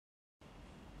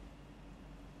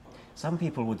Some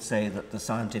people would say that the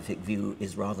scientific view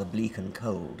is rather bleak and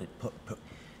cold.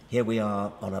 Here we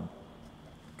are on a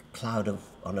cloud of,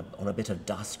 on a bit of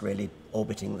dust really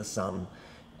orbiting the sun,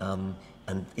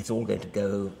 and it's all going to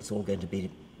go, it's all going to be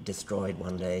destroyed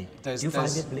one day. Do you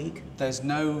find it bleak? There's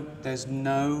no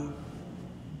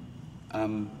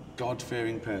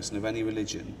God-fearing person of any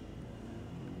religion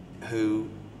who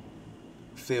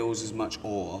feels as much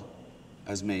awe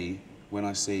as me when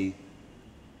I see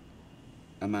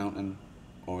a mountain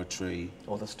or a tree.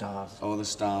 Or the stars. Or the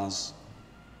stars,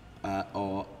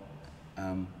 or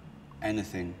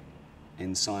anything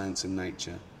in science and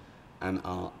nature and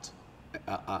art.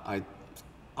 I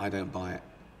don't buy it.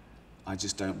 I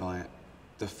just don't buy it.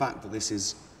 The fact that this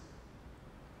is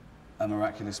a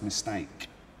miraculous mistake,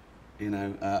 you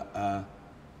know.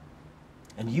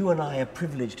 And you and I are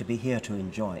privileged to be here to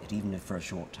enjoy it, even if for a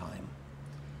short time.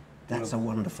 That's a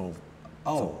wonderful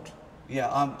thought.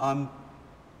 Yeah,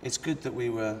 it's good that we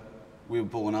were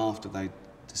born after they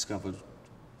discovered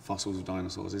fossils of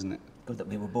dinosaurs, isn't it? Good that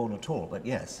we were born at all, but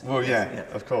yes. Well, yeah,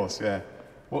 of course, yeah.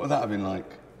 What would that have been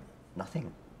like?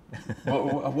 Nothing.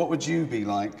 what would you be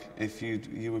like if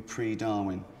you were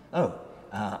pre-Darwin? Oh,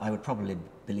 I would probably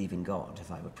believe in God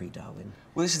if I were pre-Darwin.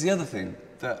 Well, this is the other thing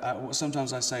that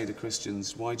sometimes I say to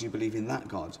Christians, why do you believe in that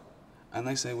God? And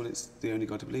they say, well, it's the only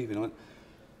God to believe in. I went,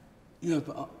 you know,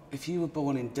 but if you were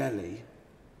born in Delhi,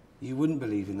 you wouldn't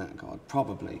believe in that God,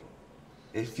 probably.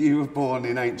 If you were born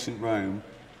in ancient Rome,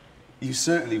 you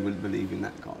certainly wouldn't believe in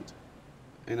that God.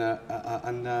 You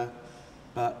know,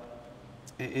 but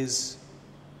it is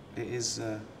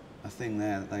a thing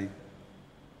there that they.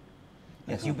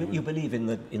 Yes, you believe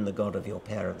in the God of your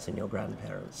parents and your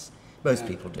grandparents. Most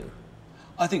people do.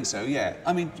 I think so. Yeah.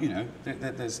 I mean, you know,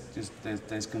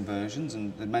 there's conversions,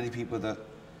 and there are many people that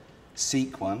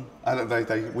seek one.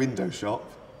 They window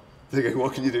shop. They go,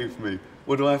 what can you do for me?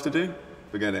 What do I have to do?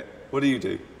 Forget it. What do you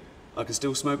do? I can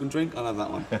still smoke and drink? I'll have that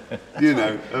one. You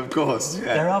know, of course.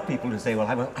 Yeah. There are people who say,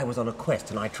 well, I was on a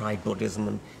quest and I tried Buddhism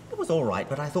and it was all right,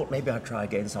 but I thought maybe I'd try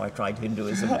again, so I tried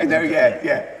Hinduism. I know,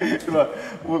 yeah. But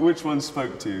which one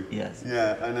spoke to you? Yes.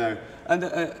 Yeah, I know.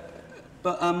 And,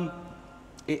 but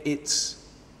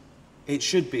it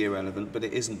should be irrelevant, but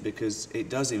it isn't, because it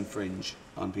does infringe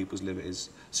on people's liberties.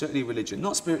 Certainly religion,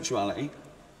 not spirituality.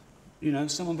 You know,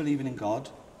 someone believing in God,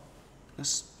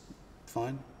 that's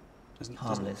fine.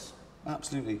 Harmless.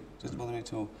 Absolutely, doesn't bother me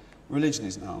at all. Religion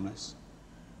isn't harmless.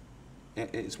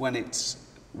 It's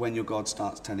when your God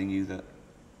starts telling you that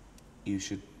you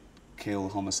should kill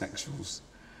homosexuals,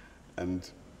 and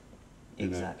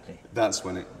exactly. That's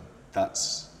when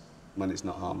it's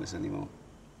not harmless anymore.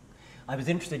 I was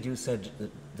interested. You said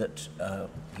that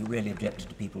you really objected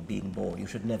to people being bored. You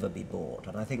should never be bored,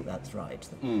 and I think that's right.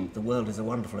 The world is a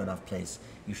wonderful enough place.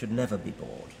 You should never be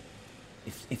bored.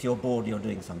 If you're bored, you're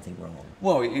doing something wrong.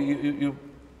 Well, you're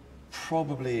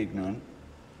probably ignorant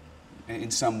in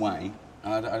some way.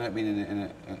 I don't mean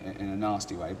in a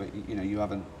nasty way, but you know, you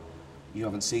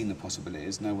haven't seen the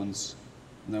possibilities. No one's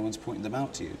pointing them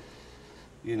out to you.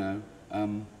 You know,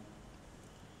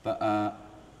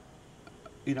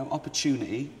 you know,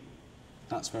 opportunity.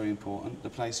 That's very important. The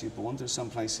place you're born. There's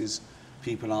some places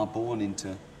people are born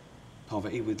into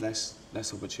poverty with less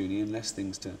opportunity and less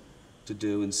things to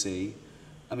do and see.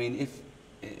 I mean,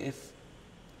 if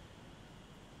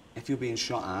you're being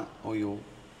shot at, or your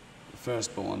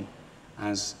firstborn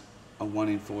has a 1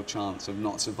 in 4 chance of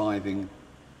not surviving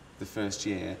the first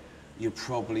year, you're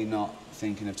probably not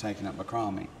thinking of taking up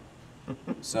macrame.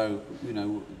 So, you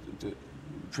know, the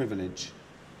privilege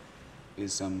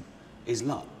is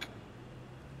luck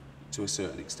to a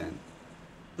certain extent.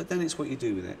 But then it's what you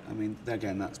do with it. I mean,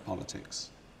 again, that's politics.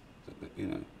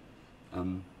 You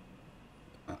know,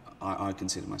 I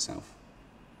consider myself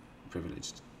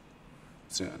privileged,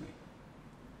 certainly.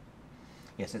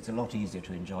 Yes, it's a lot easier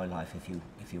to enjoy life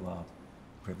if you are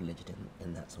privileged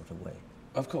in that sort of way.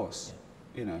 Of course,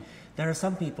 yeah. You know. There are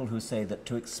some people who say that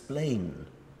to explain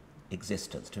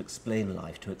existence, to explain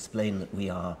life, to explain that we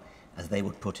are, as they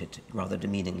would put it rather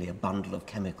demeaningly, a bundle of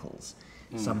chemicals,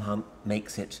 somehow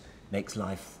makes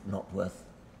life not worth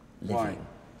living.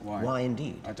 Why? Why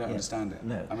indeed? I don't understand it.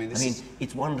 No. I mean,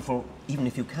 it's wonderful even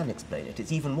if you can explain it.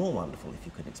 It's even more wonderful if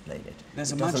you can explain it.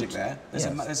 There's a magic there.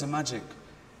 There's a magic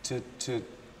to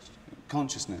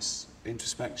consciousness,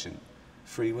 introspection,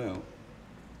 free will.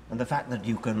 And the fact that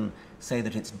you can say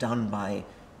that it's done by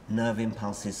nerve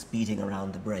impulses speeding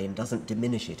around the brain doesn't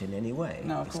diminish it in any way.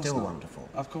 No, of course not. It's still wonderful.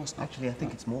 Of course not. Actually, I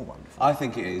think it's more wonderful. I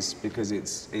think it is, because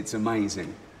it's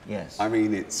amazing. Yes. I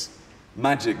mean, it's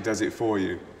magic does it for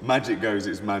you. Magic goes,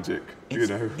 it's magic, you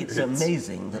know. It's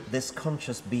amazing that this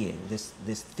conscious being, this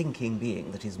thinking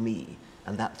being that is me,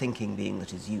 and that thinking being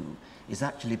that is you, is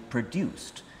actually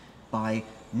produced by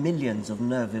millions of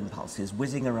nerve impulses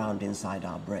whizzing around inside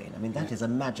our brain. I mean, that is a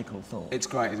magical thought. It's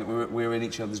great, isn't it? We're in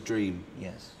each other's dream.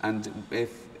 Yes. And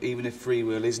even if free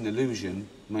will is an illusion,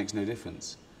 it makes no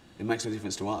difference. It makes no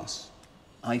difference to us.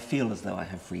 I feel as though I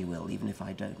have free will, even if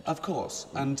I don't. Of course.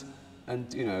 And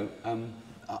you know,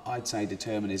 I'd say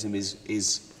determinism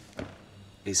is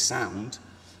sound,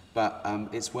 but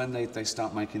it's when they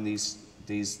start making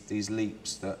these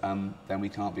leaps that then we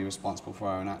can't be responsible for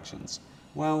our own actions.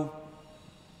 Well,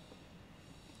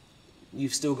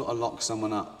 you've still got to lock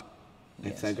someone up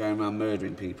if they're going around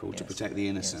murdering people to protect the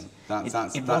innocent.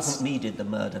 Yes. It wasn't me did the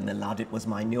murder, my lad, it was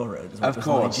my neurons, of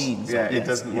course. My genes. Yeah, it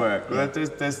doesn't work. Yeah. Well,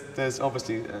 there's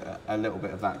obviously a little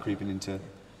bit of that creeping into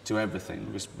everything,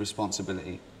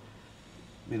 responsibility,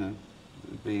 you know,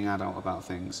 being adult about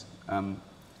things.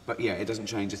 But yeah, it doesn't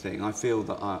change a thing. I feel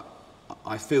that I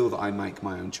make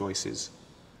my own choices,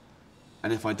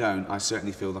 and if I don't, I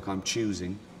certainly feel like I'm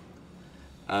choosing.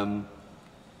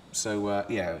 So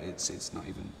yeah, it's not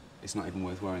even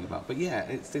worth worrying about. But yeah,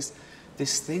 it's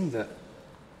this thing that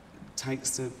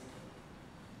takes the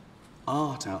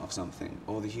art out of something,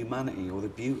 or the humanity, or the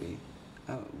beauty.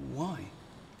 Why?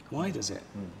 Why does it?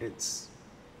 It's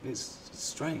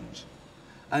strange,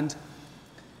 and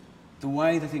the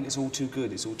way they think it's all too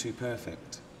good, it's all too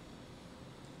perfect.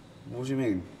 What do you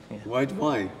mean? Yeah.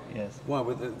 Why? Yes. Why?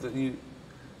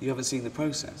 You haven't seen the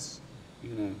process,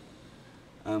 you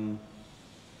know.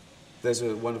 There's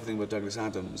a wonderful thing about Douglas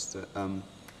Adams that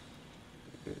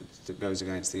goes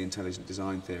against the intelligent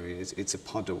design theory. It's a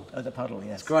puddle. Oh, the puddle,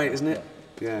 yes. It's great, isn't it?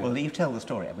 Yeah. Well, you tell the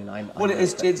story. I mean, Well,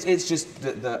 it's just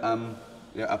that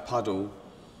a puddle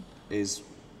is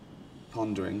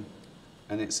pondering,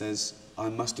 and it says, "I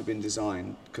must have been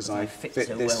designed because I fit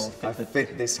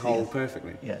this hole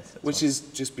perfectly." Yes. Which is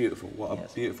just beautiful. What a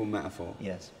beautiful metaphor.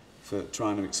 Yes. For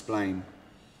trying to explain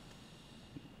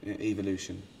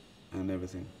evolution and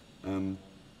everything.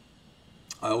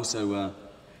 I also,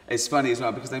 it's funny as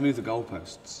well because they move the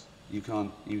goalposts. You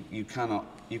cannot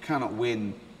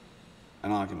win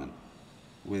an argument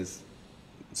with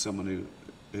someone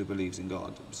who believes in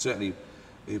God. Certainly,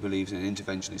 who believes in an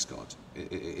interventionist God.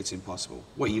 It's impossible.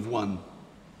 Well, you've won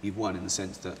in the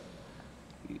sense that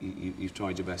you've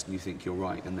tried your best and you think you're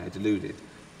right, and they're deluded,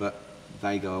 but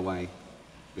they go away,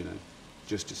 you know,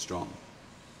 just as strong.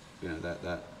 You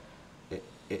know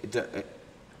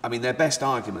I mean, their best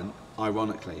argument,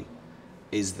 ironically,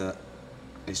 is that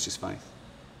it's just faith.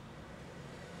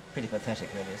 Pretty pathetic,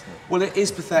 really, isn't it? Well, it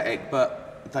is pathetic,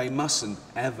 but they mustn't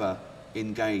ever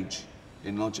engage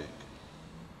in logic.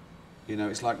 You know,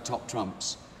 it's like top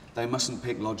trumps. They mustn't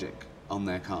pick logic on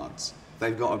their cards.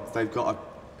 They've got to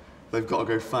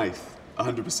go faith,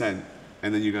 100%,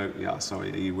 and then you go, yeah,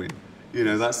 sorry, you win. You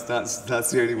know, that's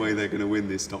the only way they're going to win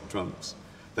this top trumps.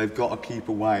 They've got to keep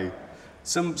away.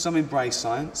 Some embrace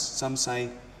science. Some say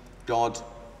God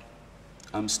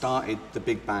started the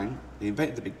Big Bang. He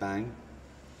invented the Big Bang,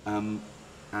 and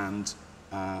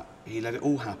he let it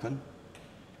all happen.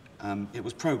 It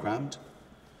was programmed,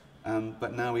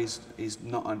 but now he's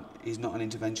not an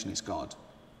interventionist God.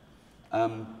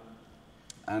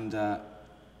 And I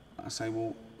say,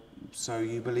 well, so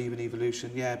you believe in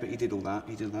evolution? Yeah, but he did all that.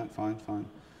 He did that. Fine.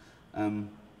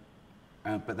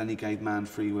 But then he gave man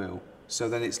free will. So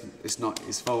then it's not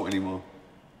his fault anymore.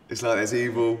 It's like there's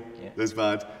evil, there's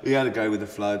bad. He had to go with the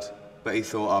flood, but he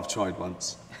thought, I've tried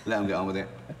once. Let him get on with it.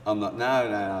 I'm not,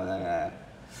 no.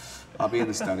 I'll be in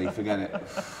the study, forget it.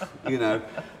 You know.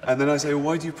 And then I say, well,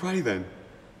 why do you pray then?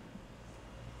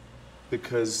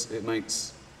 Because it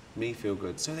makes me feel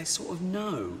good. So they sort of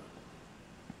know.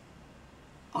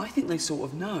 I think they sort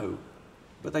of know,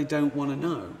 but they don't want to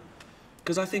know.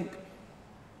 Because I think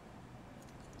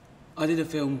I did a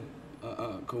film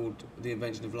called The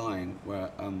Invention of Lying,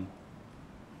 where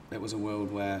there was a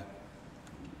world where,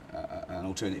 an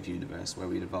alternative universe where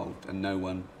we'd evolved and no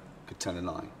one could tell a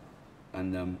lie.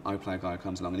 And I play a guy who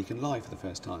comes along and he can lie for the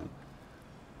first time.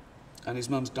 And his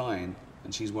mum's dying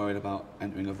and she's worried about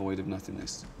entering a void of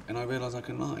nothingness. And I realise I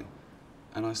can lie.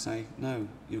 And I say, no,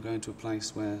 you're going to a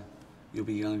place where you'll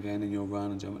be young again and you'll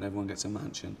run and jump and everyone gets a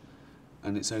mansion.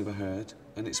 And it's overheard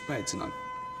and it spreads and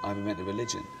I've invented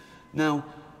religion. Now,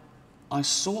 I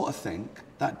sort of think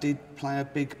that did play a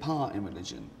big part in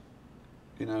religion.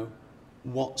 You know,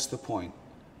 what's the point?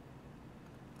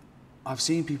 I've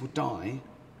seen people die,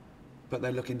 but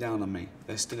they're looking down on me.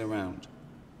 They're still around.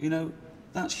 You know,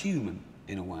 that's human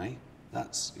in a way.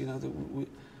 That's, you know,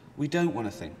 we don't want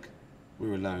to think.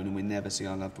 we're alone and we never see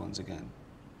our loved ones again.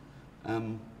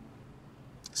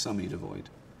 Some you'd avoid.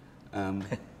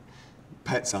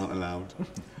 Pets aren't allowed.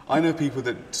 I know people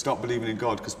that stopped believing in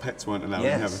God because pets weren't allowed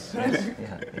in heaven.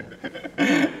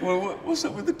 Yeah. Well, what's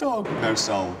up with the dog? No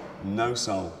soul. No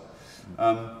soul.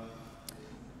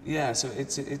 Yeah, so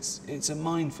it's a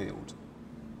minefield,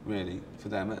 really, for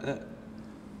them.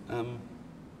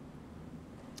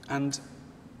 And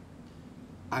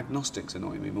agnostics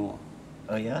annoy me more.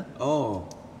 Oh yeah? Oh,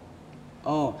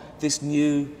 this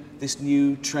new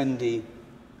trendy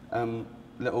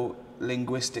little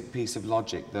linguistic piece of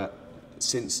logic that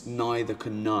since neither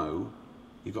can know,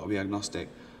 you've got to be agnostic.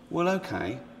 Well,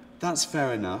 okay, that's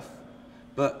fair enough,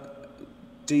 but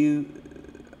do you,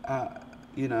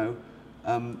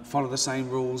 follow the same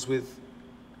rules with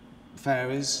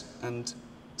fairies and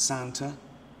Santa?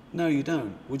 No, you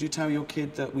don't. Would you tell your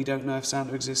kid that we don't know if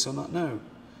Santa exists or not? No,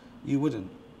 you wouldn't,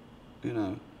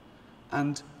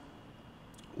 And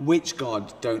which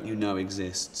God don't you know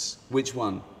exists? Which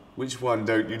one? Which one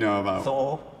don't you know about?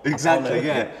 Thor. Exactly, Apollo.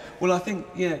 yeah. Well, I think,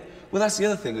 yeah. Well, that's the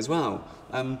other thing as well.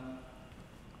 I'm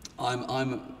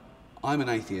an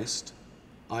atheist.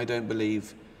 I don't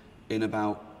believe in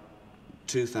about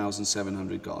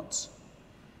 2,700 gods.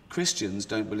 Christians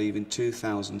don't believe in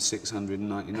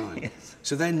 2,699. Yes.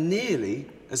 So they're nearly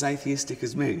as atheistic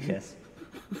as me. Yes.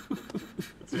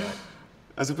 That's right.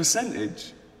 As a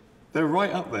percentage, they're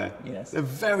right up there. Yes. They're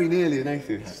very nearly an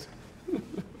atheist.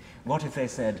 What if they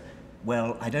said,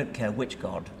 well, I don't care which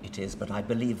God it is, but I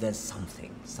believe there's something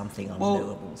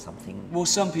unknowable, something... Well,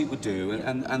 some people do,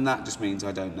 and that just means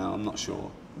I don't know, I'm not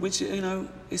sure. Which,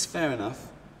 is fair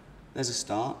enough. There's a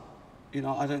start.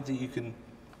 I don't think you can...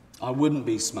 I wouldn't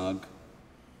be smug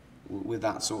with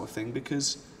that sort of thing,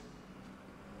 because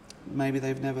maybe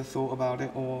they've never thought about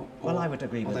it, or Well, I would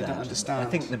agree with that. They don't understand.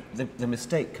 I think the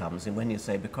mistake comes in when you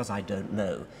say, because I don't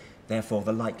know, therefore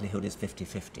the likelihood is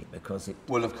 50-50, because it...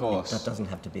 Well, of course. That doesn't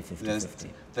have to be 50-50.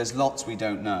 There's lots we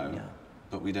don't know, Yeah.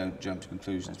 but we don't jump to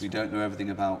conclusions. We don't know everything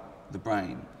about the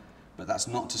brain, but that's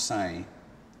not to say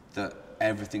that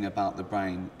everything about the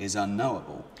brain is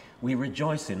unknowable. We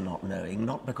rejoice in not knowing,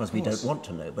 not because we don't want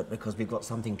to know, but because we've got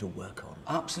something to work on.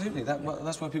 Absolutely.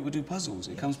 That's why people do puzzles.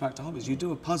 It comes back to hobbies. You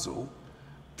do a puzzle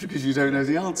because you don't know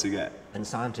the answer yet. And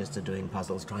scientists are doing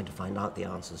puzzles trying to find out the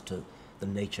answers to the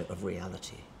nature of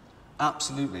reality.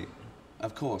 Absolutely.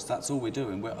 Of course, that's all we're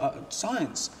doing.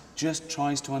 Science just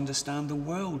tries to understand the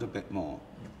world a bit more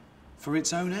for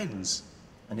its own ends.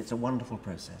 And it's a wonderful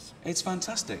process. It's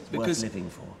fantastic. It's because, worth living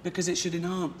for. Because it should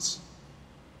enhance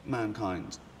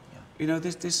mankind. Yeah.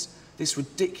 This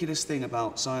ridiculous thing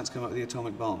about science coming up with the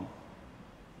atomic bomb,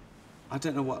 I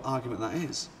don't know what argument that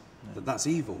is, that that's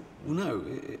evil. Well, no.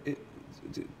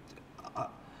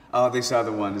 This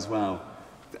other one as well.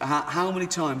 How many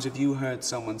times have you heard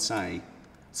someone say,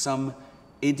 some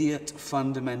idiot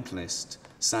fundamentalist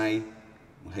say,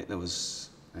 well, Hitler was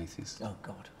atheist? Oh,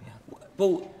 God, yeah.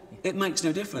 Well, it makes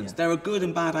no difference. Yeah. There are good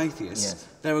and bad atheists. Yes.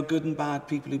 There are good and bad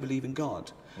people who believe in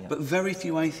God. Yeah. But very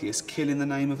few atheists kill in the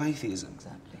name of atheism.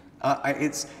 Exactly.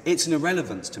 It's an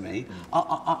irrelevance to me.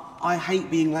 I hate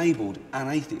being labelled an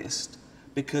atheist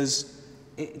because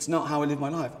it's not how I live my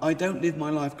life. I don't live my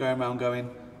life going around going,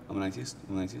 I'm an atheist,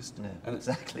 I'm an atheist. No, And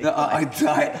exactly.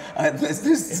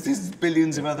 There's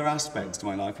billions of other aspects to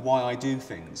my life, why I do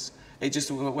things. It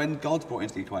just, when God's brought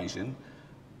into the equation,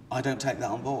 I don't take that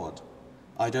on board.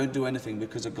 I don't do anything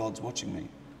because of God's watching me,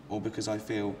 or because I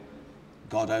feel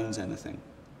God owns anything,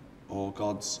 or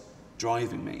God's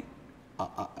driving me.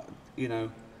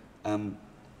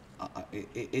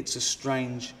 It's a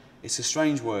strange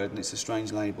word and it's a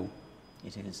strange label.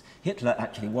 It is. Hitler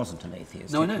actually wasn't an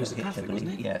atheist. No, I know, he was a Catholic, Hitler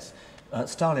wasn't he? Yes.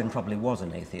 Stalin probably was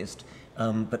an atheist,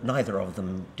 but neither of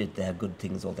them did their good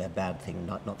things or their bad things.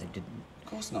 Not they didn't.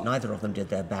 Of course not. Neither of them did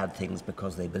their bad things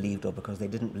because they believed or because they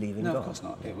didn't believe in God. No, of course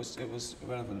not. It was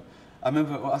irrelevant. I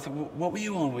remember. I think. What were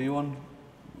you on? Were you on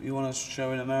a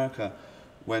show in America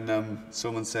when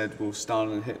someone said, "Well,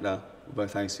 Stalin and Hitler were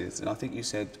both atheists," and I think you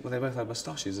said, "Well, they both had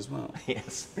moustaches as well."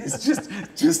 Yes. It's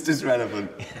just as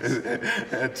relevant.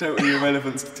 A totally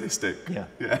irrelevant statistic. Yeah.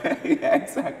 Yeah,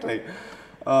 exactly.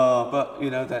 But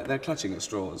they're clutching at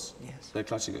straws. Yes. They're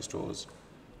clutching at straws.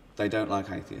 They don't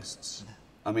like atheists. No.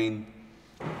 I mean,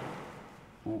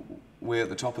 we're at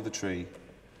the top of the tree.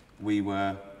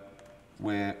 We're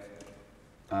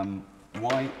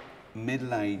white,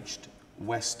 middle-aged,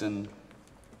 Western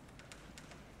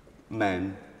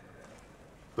men,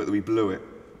 but we blew it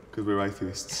because we're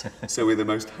atheists. So we're the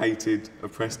most hated,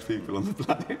 oppressed people on the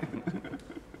planet.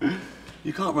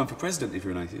 You can't run for president if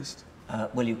you're an atheist.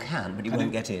 Well, you can, but you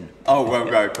won't get in. Oh, well,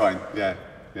 right, fine. Yeah.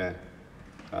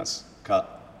 That's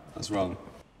cut. That's wrong.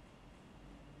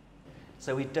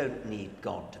 So we don't need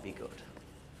God to be good.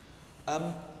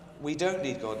 We don't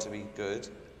need God to be good,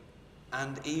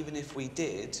 and even if we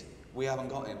did, we haven't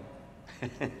got him.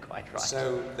 Quite right.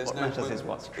 So there's what no matters point. is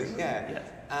what's true. Yeah. Yes.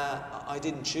 I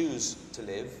didn't choose to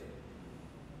live,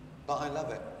 but I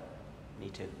love it. Me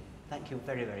too. Thank you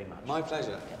very, very much. My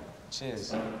pleasure. Yeah.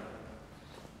 Cheers.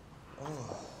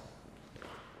 Oh.